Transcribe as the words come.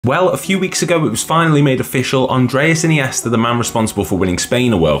Well, a few weeks ago it was finally made official. Andres Iniesta, the man responsible for winning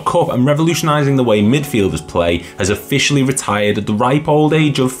Spain a World Cup and revolutionising the way midfielders play, has officially retired at the ripe old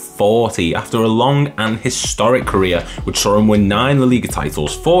age of 40 after a long and historic career which saw him win 9 La Liga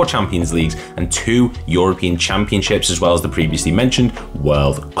titles, 4 Champions Leagues and 2 European Championships, as well as the previously mentioned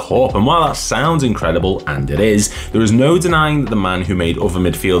World Cup. And while that sounds incredible, and it is, there is no denying that the man who made other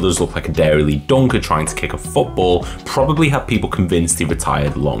midfielders look like a Dairy dunker trying to kick a football probably had people convinced he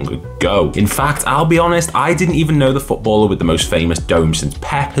retired long ago. In fact, I'll be honest, I didn't even know the footballer with the most famous dome since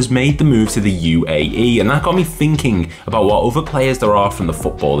Pep has made the move to the UAE, and that got me thinking about what other players there are from the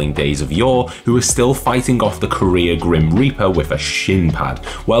footballing days of yore who are still fighting off the career Grim Reaper with a shin pad.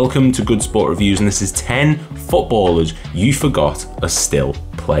 Welcome to Good Sport Reviews, and this is 10 footballers you forgot are still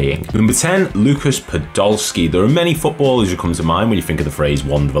playing. Number 10, Lukas Podolski. There are many footballers who come to mind when you think of the phrase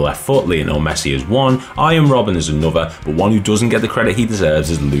one with the left foot. Lionel Messi is one, Iron Robin is another, but one who doesn't get the credit he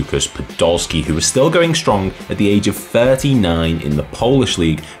deserves is Lukas Podolski, who is still going strong at the age of 39 in the Polish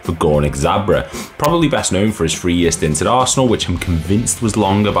league for Górnik Zabrze. Probably best known for his 3-year stint at Arsenal, which I'm convinced was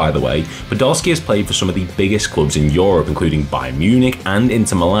longer, by the way. Podolski has played for some of the biggest clubs in Europe, including Bayern Munich and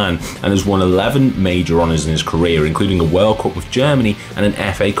Inter Milan, and has won 11 major honours in his career, including a World Cup with Germany and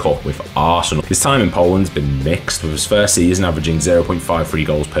an FA Cup with Arsenal. His time in Poland's been mixed, with his first season averaging 0.53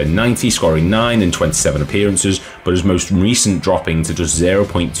 goals per 90, scoring 9 in 27 appearances, but his most recent dropping to just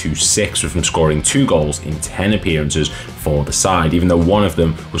 0.26, with him scoring 2 goals in 10 appearances for the side, even though one of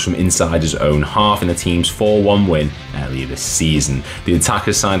them was from inside his own half in the team's 4-1 win earlier this season. The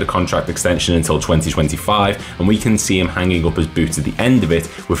attacker signed a contract extension until 2025, and we can see him hanging up his boots at the end of it,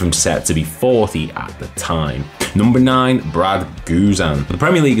 with him set to be 40 at the time. Number 9, Brad Guzan. The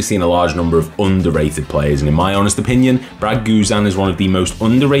Premier League has seen a large number of underrated players, and in my honest opinion, Brad Guzan is one of the most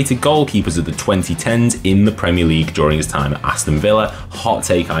underrated goalkeepers of the 2010s in the Premier League during his time at Aston Villa. Hot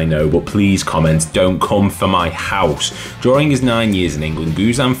take, I know, but please comment, don't come for my house. During his 9 years in England,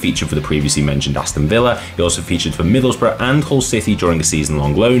 Guzan featured for the previously mentioned Aston Villa. He also featured for Middlesbrough and Hull City during a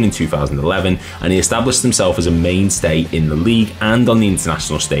season-long loan in 2011, and he established himself as a mainstay in the league and on the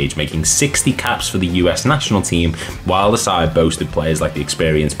international stage, making 60 caps for the US national team, while the side boasted players like the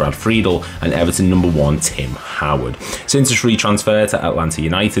experienced Brad Friedel and Everton number 1 Tim Howard. Since his free transfer to Atlanta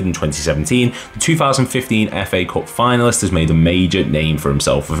United in 2017, the 2015 FA Cup finalist has made a major name for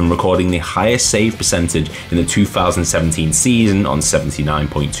himself, with him recording the highest save percentage in the 2017 season on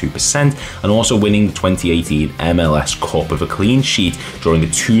 79.2%, and also winning the 2018 MLS Cup with a clean sheet during a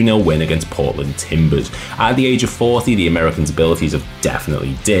 2-0 win against Portland Timbers. At the age of 40, the American's abilities have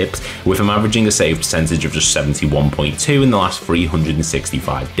definitely dipped, with him averaging a save percentage of just 71.2 in the last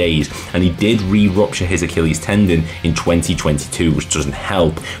 365 days, and he did re-rupture his Achilles tendon in 2022, which doesn't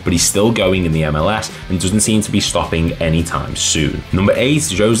help, but he's still going in the MLS and doesn't seem to be stopping anytime soon. Number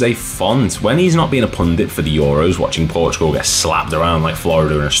 8, Jose Font. When he's not being a pundit for the Euros, watching Portugal get slapped around like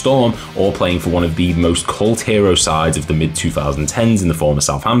Florida in a storm, or playing for one of the most cult hero sides of the mid-2010s in the former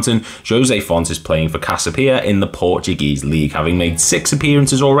Southampton, Jose Font is playing for Casa Pia in the Portuguese league, having made 6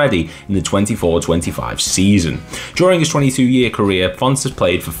 appearances already in the 24-25 season. During his 22-year career, Font has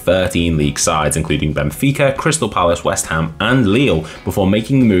played for 13 league sides, including Benfica, Crystal Palace, West Ham and Lille, before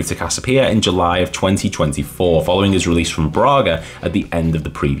making the move to Casa Pia in July of 2024, following his release from Braga at the end of the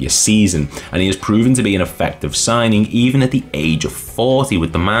previous season. And he has proven to be an effective signing even at the age of 40,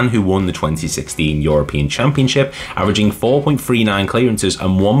 with the man who won the 2016 European Championship averaging 4.39 clearances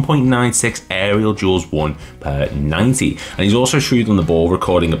and 1.96 aerial duels won per 90. And he's also shrewd on the ball,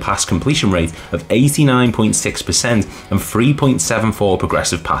 recording a pass completion rate of 89.6% and 3.74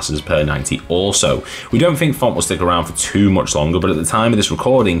 progressive passes per 90 also. We don't think Font will stick around for too much longer, but at the time of this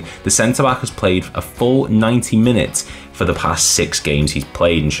recording, the centre-back has played a full 90 minutes for the past 6 games he's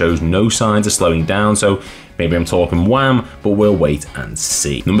played and shows no signs of slowing down, so maybe I'm talking wham, but we'll wait and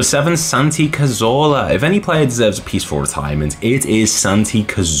see. Number 7, Santi Cazorla. If any player deserves a peaceful retirement, it is Santi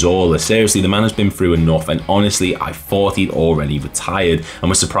Cazorla. Seriously, the man has been through enough, and honestly, I thought he'd already retired, and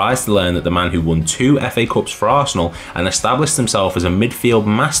was surprised to learn that the man who won 2 FA Cups for Arsenal and established himself as a midfield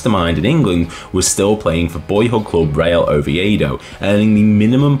mastermind in England was still playing for boyhood club Real Oviedo, earning the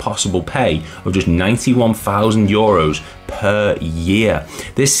minimum possible pay of just €91,000 per year.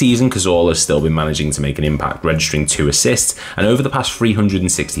 This season, Cazorla has still been managing to make an impact, registering 2 assists, and over the past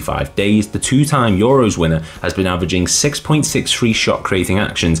 365 days, the 2-time Euros winner has been averaging 6.63 shot creating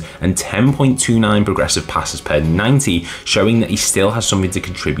actions and 10.29 progressive passes per 90, showing that he still has something to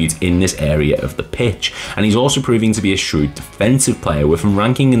contribute in this area of the pitch. And he's also proving to be a shrewd defensive player, with him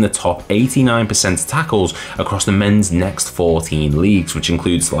ranking in the top 89% of tackles across the men's next 14 leagues, which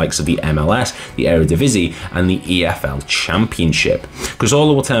includes the likes of the MLS, the Eredivisie and the EFL URL Championship.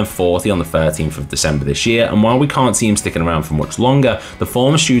 Cazorla will turn 40 on the 13th of December this year, and while we can't see him sticking around for much longer, the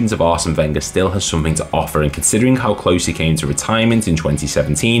former student of Arsene Wenger still has something to offer, and considering how close he came to retirement in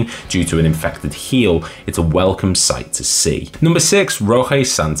 2017 due to an infected heel, it's a welcome sight to see. Number 6, Roque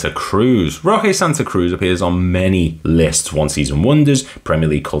Santa Cruz. Roque Santa Cruz appears on many lists: one-season wonders, Premier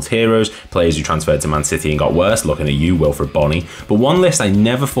League cult heroes, players who transferred to Man City and got worse, looking at you, Wilfred Bonney. But one list I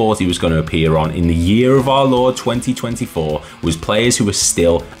never thought he was going to appear on in the year of our Lord 2024 was players who were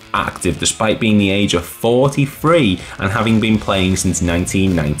still active despite being the age of 43 and having been playing since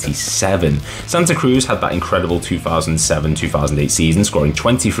 1997. Santa Cruz had that incredible 2007-2008 season, scoring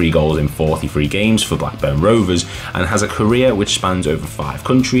 23 goals in 43 games for Blackburn Rovers, and has a career which spans over 5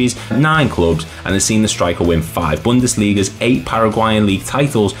 countries, 9 clubs, and has seen the striker win 5 Bundesligas, 8 Paraguayan league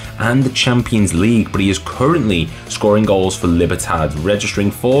titles, and the Champions League. But he is currently scoring goals for Libertad,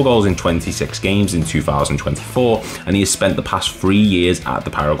 registering 4 goals in 26 games in 2024, and he has spent the past 3 years at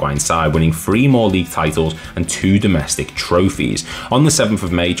the Paraguayan side, winning 3 more league titles and 2 domestic trophies. On the 7th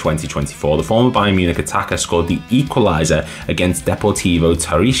of May 2024, the former Bayern Munich attacker scored the equaliser against Deportivo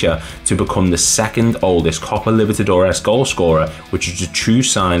Tarija to become the 2nd oldest Copa Libertadores goal scorer, which is a true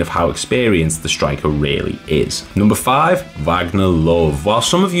sign of how experienced the striker really is. Number 5, Wagner Love. While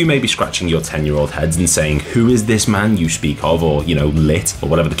some of you may be scratching your 10-year-old heads and saying, who is this man you speak of, or, you know, lit, or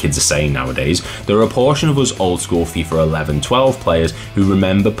whatever the kids are saying nowadays, there are a portion of us old school FIFA 11-12 players who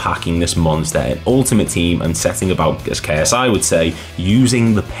remember packing this monster in Ultimate Team and setting about, as KSI would say,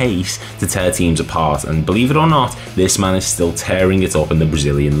 using the pace to tear teams apart. And believe it or not, this man is still tearing it up in the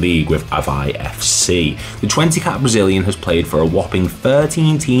Brazilian league with Avaí FC. The 20-cap Brazilian has played for a whopping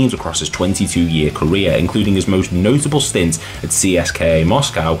 13 teams across his 22-year career, including his most notable stint at CSKA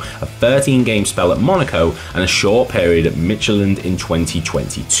Moscow, a 13-game spell at Monaco, and a short period at Midtjylland in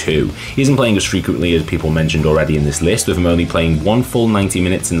 2022. He isn't playing as frequently as people mentioned already in this list, with him only playing 1 full 90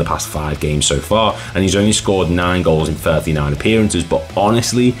 minutes in the past 5 games so far, and he's only scored 9 goals in 39 appearances. But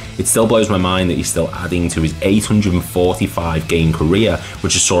honestly, it still blows my mind that he's still adding to his 845 game career,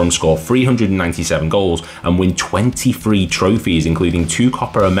 which has saw him score 397 goals and win 23 trophies, including 2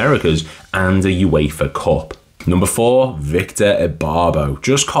 Copa Americas and a UEFA Cup. Number 4, Victor Ibarbo.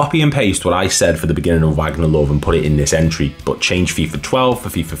 Just copy and paste what I said for the beginning of Wagner Love and put it in this entry, but change FIFA 12 for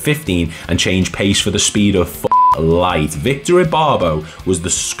FIFA 15 and change pace for the speed of light. Victor Ibarbo was the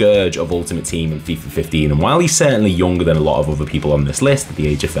scourge of Ultimate Team in FIFA 15, and while he's certainly younger than a lot of other people on this list at the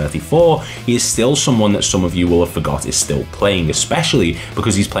age of 34, he is still someone that some of you will have forgot is still playing, especially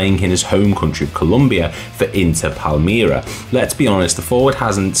because he's playing in his home country of Colombia for Inter Palmira. Let's be honest, the forward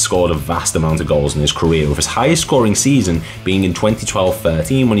hasn't scored a vast amount of goals in his career, with his highest scoring season being in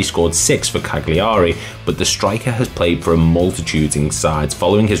 2012-13 when he scored 6 for Cagliari, but the striker has played for a multitude of sides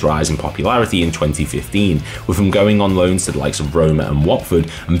following his rise in popularity in 2015, with him going on loans to the likes of Roma and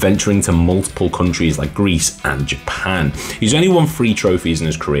Watford and venturing to multiple countries like Greece and Japan. He's only won 3 trophies in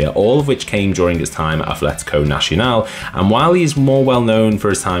his career, all of which came during his time at Atletico Nacional, and while he is more well known for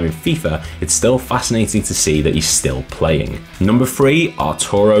his time in FIFA, it's still fascinating to see that he's still playing. Number 3,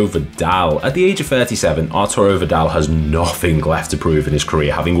 Arturo Vidal. At the age of 37, Arturo Vidal has nothing left to prove in his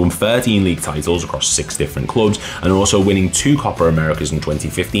career, having won 13 league titles across 6 different clubs and also winning 2 Copa Americas in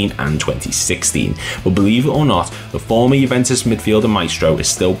 2015 and 2016. But believe it or not, the former Juventus midfielder maestro is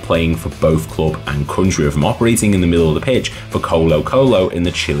still playing for both club and country, with him operating in the middle of the pitch for Colo Colo in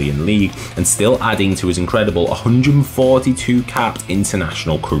the Chilean league and still adding to his incredible 142 capped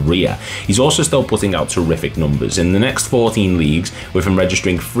international career. He's also still putting out terrific numbers in the next 14 leagues, with him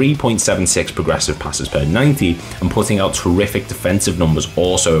registering 3.76 progressive passes per 90 and putting out terrific defensive numbers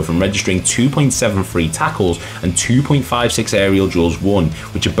also, from registering 2.73 tackles and 2.56 aerial duels won,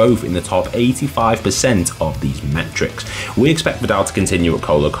 which are both in the top 85% of these metrics. We expect Vidal to continue at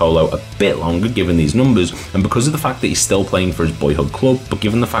Colo Colo a bit longer given these numbers, and because of the fact that he's still playing for his boyhood club, but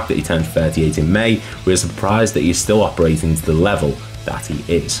given the fact that he turned 38 in May, we're surprised that he's still operating to the level that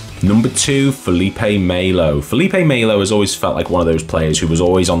he is. Number 2, Felipe Melo. Felipe Melo has always felt like one of those players who was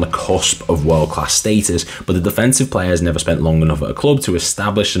always on the cusp of world-class status, but the defensive player has never spent long enough at a club to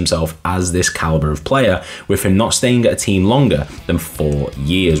establish himself as this caliber of player, with him not staying at a team longer than 4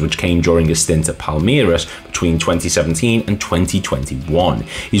 years, which came during his stint at Palmeiras between 2017 and 2021.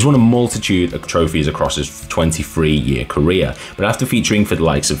 He's won a multitude of trophies across his 23-year career, but after featuring for the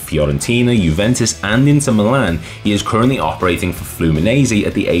likes of Fiorentina, Juventus and Inter Milan, he is currently operating for Fluminense Fluminense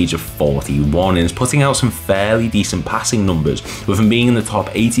at the age of 41 and is putting out some fairly decent passing numbers, with him being in the top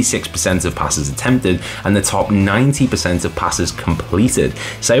 86% of passes attempted and the top 90% of passes completed.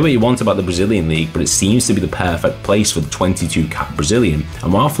 Say what you want about the Brazilian league, but it seems to be the perfect place for the 22-cap Brazilian,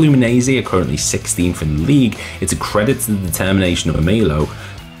 and while Fluminense are currently 16th in the league, it's a credit to the determination of Melo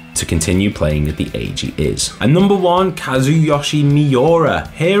to continue playing at the age he is. And number 1, Kazuyoshi Miura.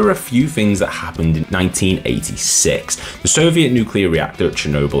 Here are a few things that happened in 1986. The Soviet nuclear reactor at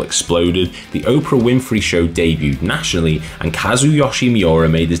Chernobyl exploded, the Oprah Winfrey Show debuted nationally, and Kazuyoshi Miura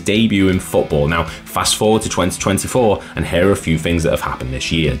made his debut in football. Now, fast forward to 2024, and here are a few things that have happened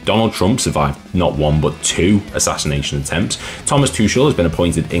this year. Donald Trump survived not 1 but 2 assassination attempts. Thomas Tuchel has been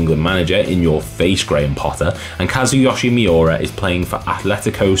appointed England manager, in your face Graham Potter, and Kazuyoshi Miura is playing for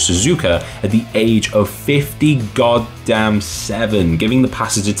Atletico Suzuka at the age of 50 goddamn 7, giving the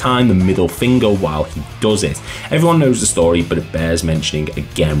passage of time the middle finger while he does it. Everyone knows the story, but it bears mentioning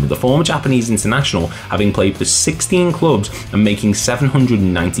again, with the former Japanese international having played for 16 clubs and making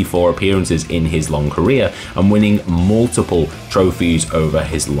 794 appearances in his long career and winning multiple trophies over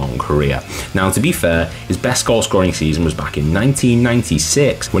his long career. Now, to be fair, his best goal scoring season was back in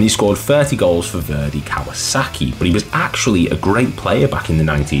 1996 when he scored 30 goals for Verdy Kawasaki, but he was actually a great player back in the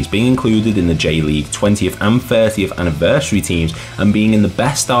 90s, being included in the J-League 20th and 30th anniversary teams and being in the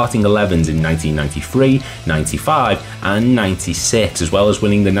best starting 11s in 1993, 95 and 96, as well as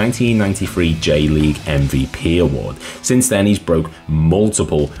winning the 1993 J-League MVP award. Since then, he's broke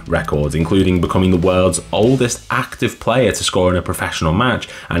multiple records, including becoming the world's oldest active player to score in a professional match,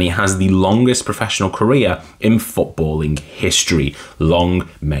 and he has the longest professional career in footballing history. Long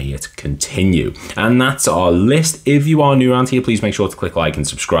may it continue. And that's our list. If you are new around here, please make sure to click like and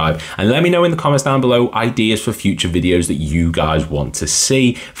subscribe, and let me know in the comments down below ideas for future videos that you guys want to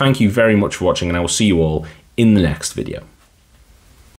see. Thank you very much for watching, and I will see you all in the next video.